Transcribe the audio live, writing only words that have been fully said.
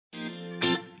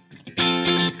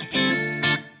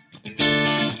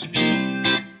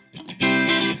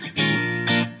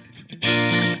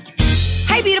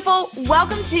Hey, beautiful.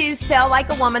 Welcome to Sell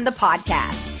Like a Woman, the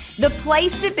podcast. The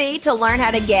place to be to learn how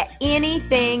to get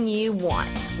anything you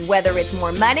want, whether it's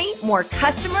more money, more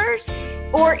customers,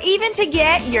 or even to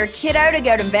get your kiddo to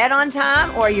go to bed on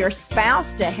time or your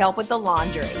spouse to help with the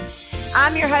laundry.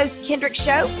 I'm your host, Kendrick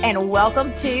Shope, and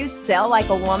welcome to Sell Like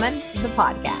a Woman, the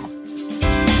podcast.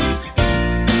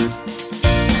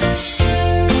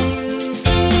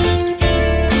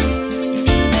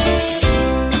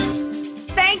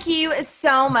 Thank you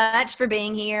so much for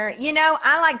being here. You know,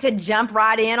 I like to jump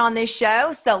right in on this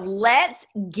show, so let's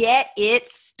get it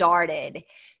started.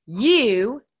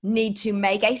 You need to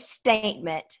make a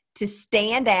statement to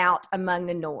stand out among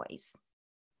the noise.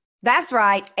 That's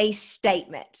right, a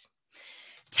statement.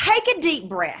 Take a deep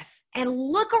breath and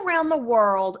look around the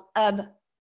world of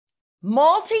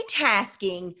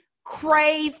multitasking,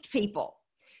 crazed people.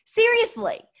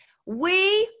 Seriously,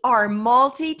 we are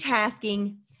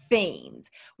multitasking fiends.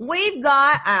 We've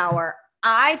got our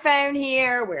iPhone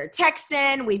here, we're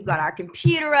texting, we've got our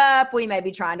computer up, we may be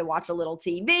trying to watch a little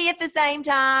TV at the same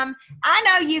time. I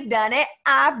know you've done it,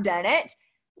 I've done it.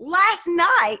 Last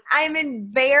night, I'm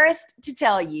embarrassed to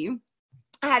tell you,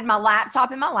 I had my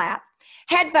laptop in my lap,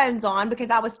 headphones on because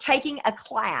I was taking a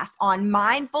class on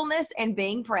mindfulness and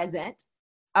being present.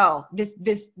 Oh, this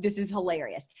is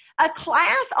hilarious. A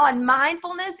class on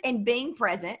mindfulness and being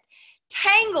present.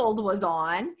 Tangled was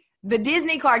on, the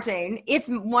Disney cartoon. It's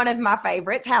one of my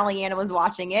favorites. Hallianna was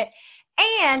watching it.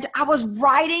 And I was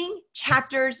writing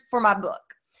chapters for my book.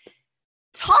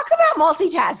 Talk about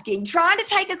multitasking, trying to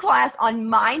take a class on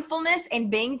mindfulness and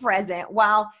being present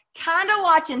while kind of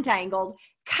watching Tangled,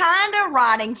 kind of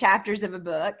writing chapters of a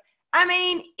book. I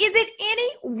mean, is it any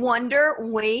wonder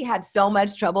we have so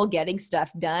much trouble getting stuff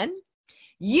done?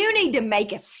 You need to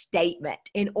make a statement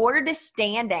in order to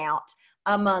stand out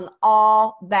among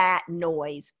all that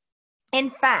noise. In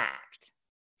fact,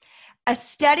 a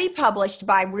study published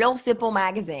by Real Simple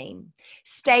magazine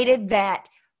stated that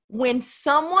when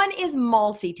someone is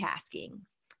multitasking,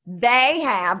 they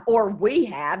have, or we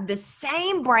have, the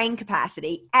same brain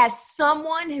capacity as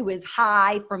someone who is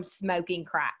high from smoking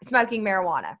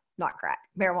marijuana, not crack,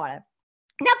 marijuana.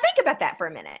 Now think about that for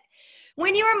a minute.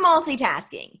 When you're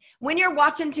multitasking, when you're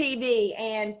watching TV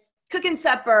and cooking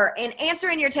supper and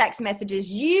answering your text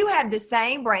messages, you have the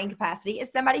same brain capacity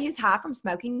as somebody who's high from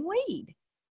smoking weed.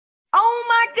 Oh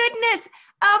my goodness.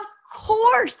 Of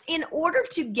course, in order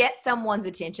to get someone's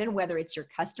attention, whether it's your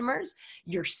customers,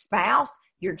 your spouse,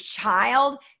 your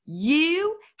child,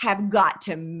 you have got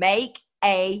to make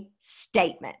a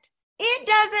statement. It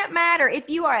doesn't matter if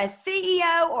you are a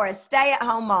CEO or a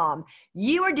stay-at-home mom.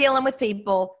 You are dealing with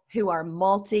people who are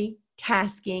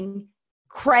multitasking,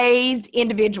 crazed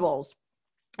individuals.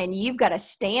 And you've got to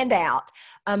stand out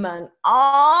among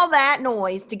all that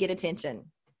noise to get attention.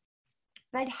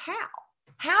 But how?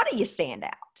 How do you stand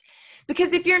out?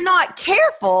 Because if you're not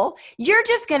careful, you're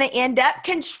just going to end up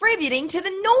contributing to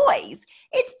the noise.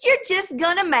 You're just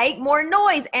going to make more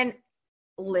noise. And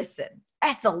listen,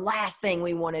 that's the last thing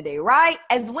we want to do, right?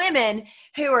 As women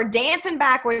who are dancing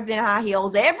backwards in high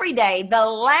heels every day, the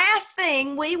last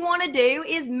thing we want to do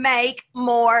is make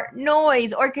more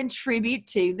noise or contribute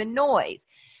to the noise.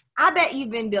 I bet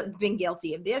you've been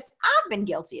guilty of this. I've been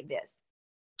guilty of this.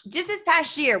 Just this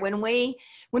past year, when we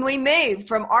moved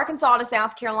from Arkansas to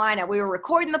South Carolina, we were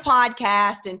recording the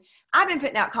podcast, and I've been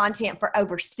putting out content for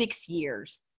over 6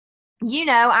 years. You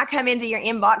know, I come into your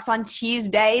inbox on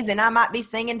Tuesdays and I might be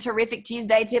singing Terrific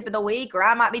Tuesday Tip of the Week, or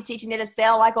I might be teaching you to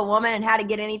sell like a woman and how to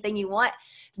get anything you want.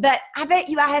 But I bet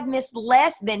you I have missed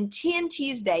less than 10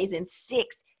 Tuesdays in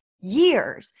 6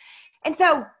 years. And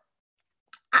so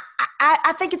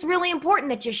I think it's really important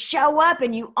that you show up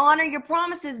and you honor your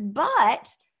promises. But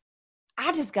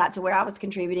I just got to where I was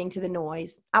contributing to the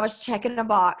noise. I was checking a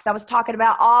box. I was talking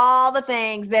about all the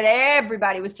things that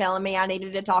everybody was telling me I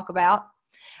needed to talk about.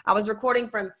 I was recording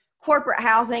from corporate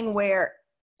housing where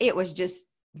it was just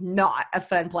not a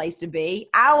fun place to be.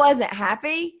 I wasn't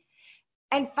happy.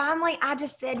 And finally, I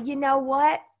just said, you know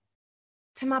what?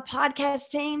 To my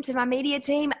podcast team, to my media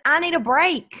team, I need a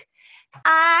break.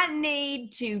 I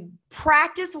need to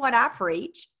practice what I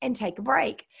preach and take a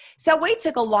break. So we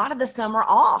took a lot of the summer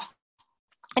off.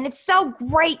 And it's so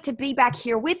great to be back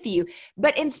here with you.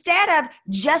 But instead of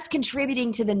just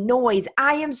contributing to the noise,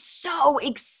 I am so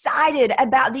excited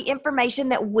about the information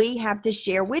that we have to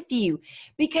share with you,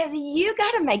 because you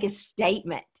got to make a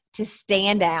statement to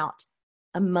stand out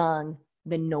among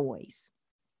the noise.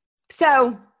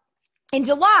 So in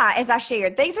July, as I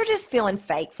shared, things were just feeling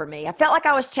fake for me. I felt like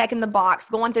I was checking the box,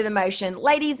 going through the motion.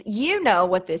 Ladies, you know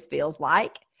what this feels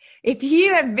like. If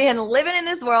you have been living in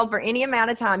this world for any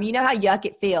amount of time, you know how yuck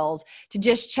it feels to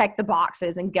just check the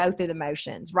boxes and go through the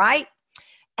motions, right?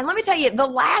 And let me tell you, the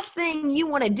last thing you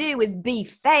want to do is be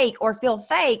fake or feel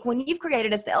fake when you've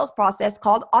created a sales process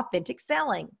called authentic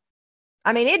selling.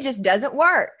 I mean, it just doesn't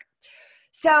work.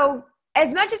 So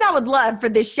as much as I would love for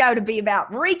this show to be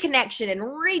about reconnection and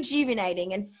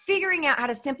rejuvenating and figuring out how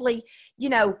to simply,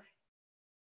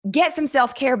 get some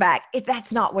self-care back, if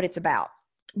that's not what it's about.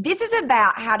 This is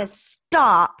about how to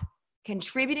stop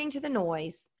contributing to the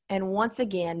noise and once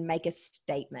again make a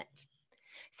statement.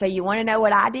 So you want to know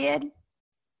what I did?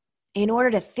 In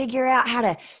order to figure out how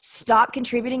to stop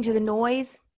contributing to the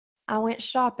noise, I went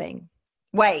shopping.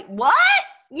 Wait, what?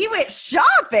 You went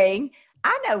shopping?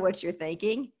 I know what you're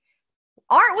thinking.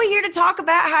 Aren't we here to talk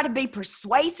about how to be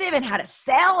persuasive and how to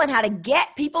sell and how to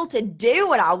get people to do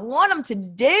what I want them to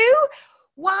do?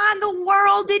 Why in the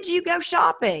world did you go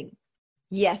shopping?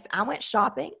 Yes, I went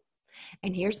shopping,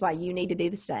 and here's why you need to do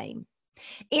the same.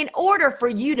 In order for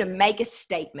you to make a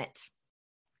statement,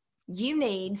 you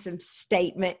need some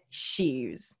statement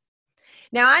shoes.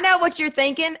 Now, I know what you're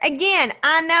thinking. Again,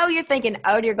 I know you're thinking,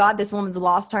 oh, dear God, this woman's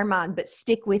lost her mind, but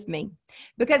stick with me.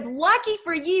 Because lucky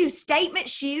for you, statement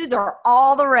shoes are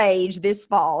all the rage this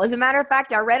fall. As a matter of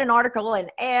fact, I read an article in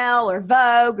Elle or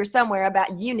Vogue or somewhere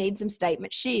about you need some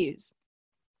statement shoes.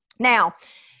 Now,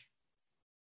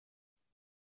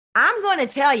 I'm going to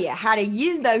tell you how to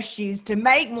use those shoes to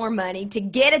make more money, to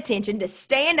get attention, to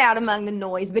stand out among the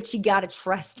noise, but you got to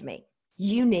trust me.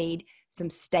 You need some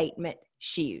statement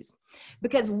shoes.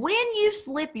 Because when you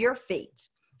slip your feet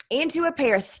into a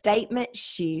pair of statement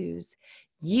shoes,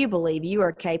 you believe you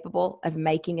are capable of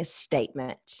making a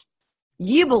statement.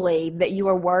 You believe that you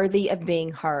are worthy of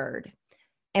being heard.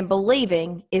 And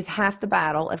believing is half the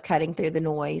battle of cutting through the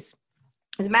noise.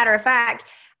 As a matter of fact,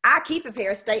 I keep a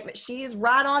pair of statement shoes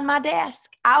right on my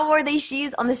desk. I wore these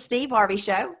shoes on the Steve Harvey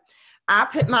Show. I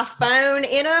put my phone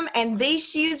in them, and these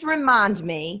shoes remind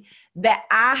me that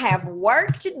I have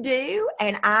work to do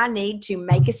and I need to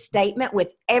make a statement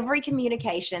with every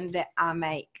communication that I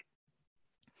make.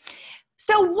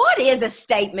 So what is a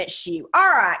statement shoe? All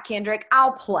right, Kendrick,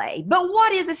 I'll play. But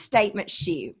what is a statement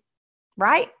shoe,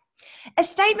 right? A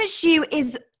statement shoe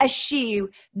is a shoe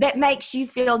that makes you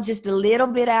feel just a little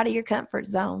bit out of your comfort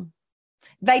zone.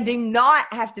 They do not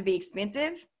have to be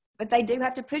expensive, but they do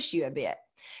have to push you a bit.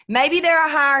 Maybe they're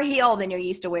a higher heel than you're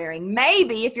used to wearing.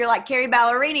 Maybe if you're like Carrie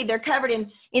Ballerini, they're covered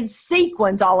in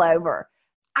sequins all over.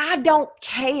 I don't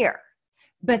care,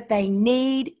 but they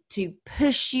need to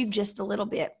push you just a little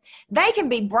bit. They can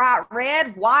be bright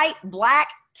red, white, black,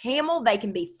 camel. They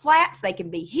can be flats. They can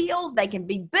be heels. They can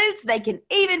be boots. They can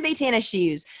even be tennis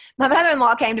shoes. My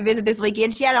mother-in-law came to visit this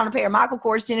weekend. She had on a pair of Michael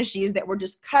Kors tennis shoes that were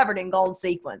just covered in gold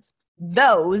sequins.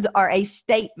 Those are a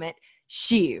statement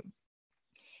shoe.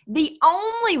 The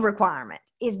only requirement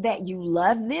is that you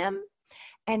love them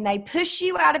and they push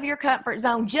you out of your comfort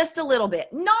zone just a little bit.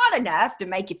 Not enough to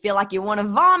make you feel like you want to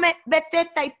vomit, but that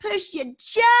they push you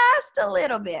just a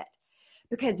little bit.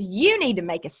 Because you need to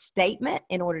make a statement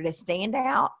in order to stand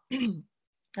out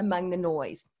among the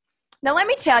noise. Now, let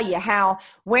me tell you how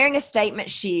wearing a statement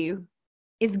shoe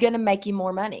is going to make you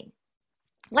more money.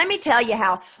 Let me tell you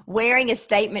how wearing a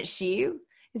statement shoe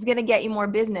is going to get you more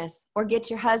business or get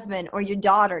your husband or your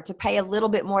daughter to pay a little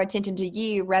bit more attention to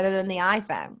you rather than the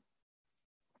iPhone.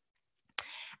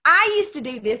 I used to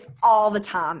do this all the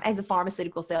time as a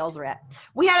pharmaceutical sales rep.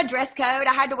 We had a dress code.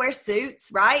 I had to wear suits,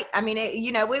 right? I mean,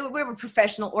 we were a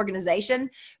professional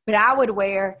organization, but I would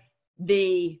wear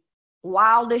the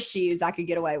wildest shoes I could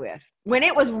get away with. When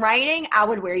it was raining, I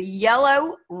would wear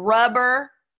yellow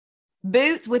rubber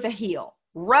boots with a heel.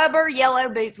 Rubber yellow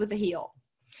boots with a heel.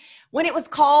 When it was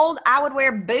cold, I would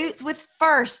wear boots with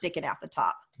fur sticking out the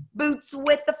top. Boots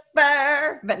with the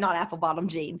fur, but not apple-bottom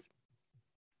jeans.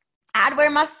 I'd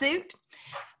wear my suit,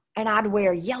 and I'd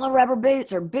wear yellow rubber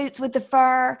boots or boots with the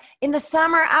fur. In the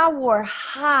summer, I wore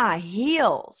high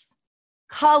heels,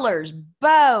 colors,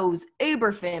 bows,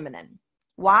 uber feminine.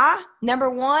 Why? Number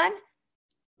one,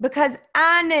 because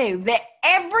I knew that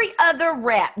every other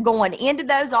rep going into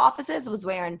those offices was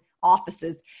wearing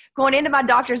going into my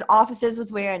doctor's offices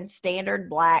was wearing standard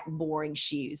black boring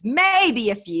shoes.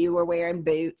 Maybe a few were wearing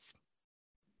boots.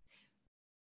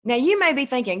 Now, you may be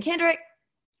thinking, Kendrick,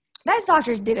 those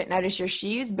doctors didn't notice your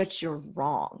shoes, but you're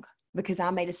wrong because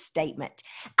I made a statement.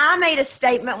 I made a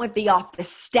statement with the office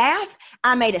staff.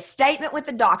 I made a statement with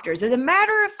the doctors. As a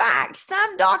matter of fact,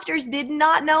 some doctors did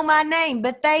not know my name,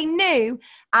 but they knew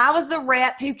I was the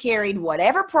rep who carried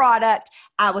whatever product.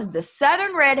 I was the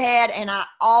Southern redhead, and I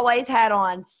always had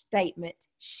on statement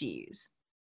shoes.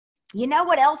 You know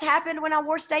what else happened when I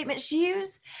wore statement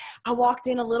shoes? I walked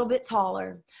in a little bit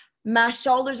taller. My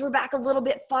shoulders were back a little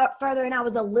bit further, and I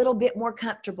was a little bit more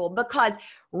comfortable, because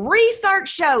research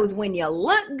shows when you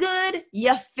look good,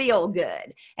 you feel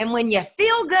good. And when you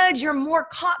feel good, you're more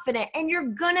confident, and you're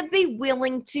going to be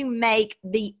willing to make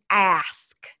the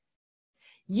ask.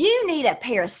 You need a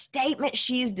pair of statement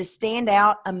shoes to stand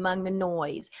out among the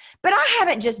noise. But I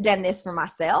haven't just done this for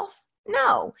myself.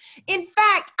 No. In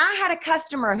fact, I had a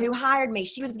customer who hired me.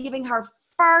 She was giving her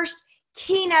first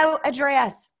keynote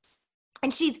address.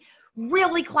 And she's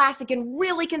really classic and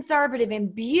really conservative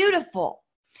and beautiful.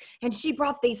 And she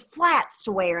brought these flats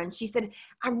to wear. And she said,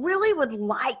 I really would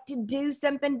like to do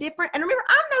something different. And remember,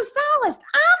 I'm no stylist.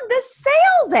 I'm the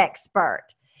sales expert.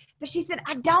 But she said,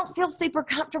 I don't feel super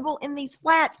comfortable in these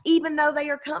flats, even though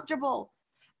they are comfortable.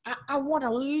 I want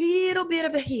a little bit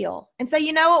of a heel. And so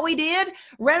you know what we did?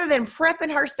 Rather than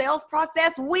prepping her sales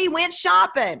process, we went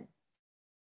shopping.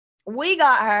 We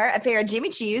got her a pair of Jimmy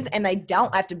Choos, and they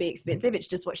don't have to be expensive. It's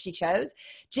just what she chose.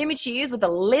 Jimmy Choos with a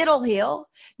little heel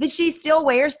that she still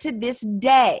wears to this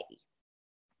day.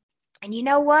 And you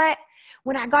know what?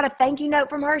 When I got a thank you note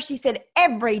from her, she said,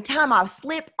 every time I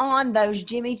slip on those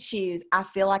Jimmy Choos, I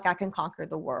feel like I can conquer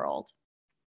the world.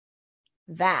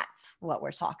 That's what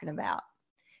we're talking about.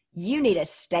 You need a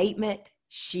statement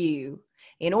shoe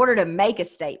in order to make a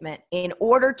statement, in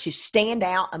order to stand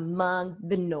out among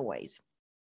the noise.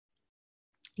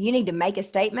 You need to make a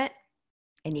statement,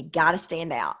 and you got to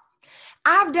stand out.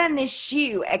 I've done this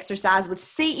shoe exercise with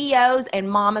CEOs and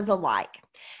mamas alike.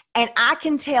 And I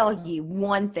can tell you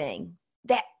one thing,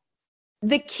 that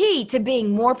the key to being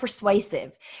more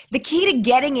persuasive, the key to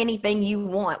getting anything you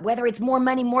want, whether it's more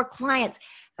money, more clients,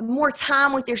 more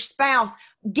time with your spouse,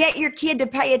 get your kid to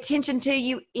pay attention to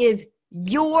you, is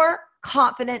your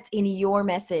confidence in your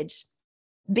message,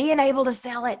 being able to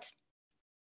sell it.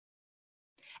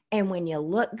 And when you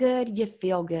look good, you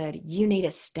feel good. You need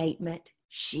a statement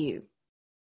shoe.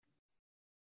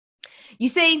 You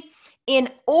see, in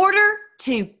order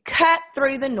to cut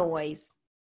through the noise,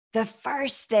 the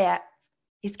first step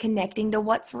is connecting to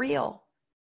what's real.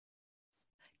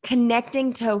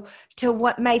 Connecting to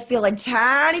what may feel a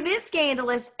tiny bit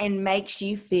scandalous and makes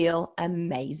you feel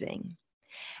amazing.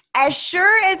 As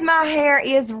sure as my hair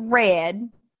is red,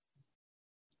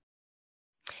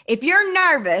 if you're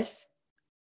nervous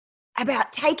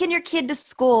about taking your kid to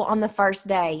school on the first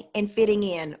day and fitting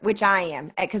in, which I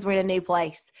am, because we're in a new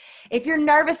place. If you're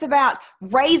nervous about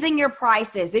raising your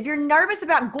prices, if you're nervous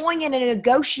about going in and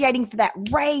negotiating for that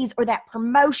raise or that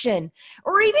promotion,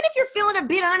 or even if you're feeling a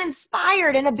bit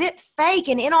uninspired and a bit fake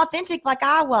and inauthentic like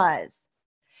I was,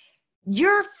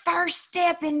 your first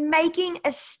step in making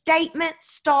a statement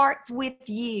starts with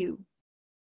you.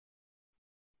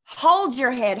 Hold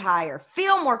your head higher,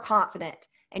 feel more confident,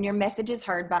 and your message is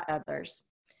heard by others.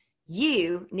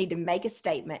 You need to make a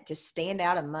statement to stand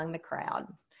out among the crowd.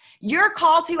 Your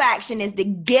call to action is to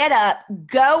get up,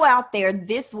 go out there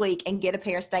this week and get a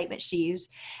pair of statement shoes,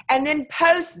 and then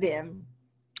post them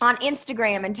on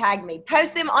Instagram and tag me.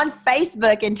 Post them on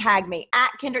Facebook and tag me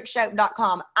at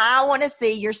KendrickShope.com. I want to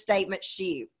see your statement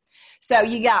shoe. So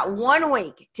you got 1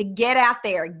 week to get out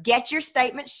there, get your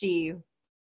statement shoe,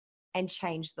 and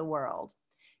change the world.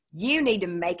 You need to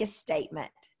make a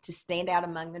statement to stand out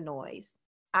among the noise.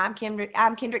 I'm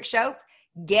Kendrick Shope.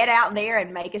 Get out there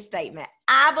and make a statement.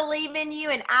 I believe in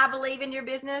you and I believe in your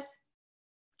business.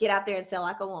 Get out there and sell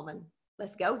like a woman.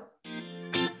 Let's go.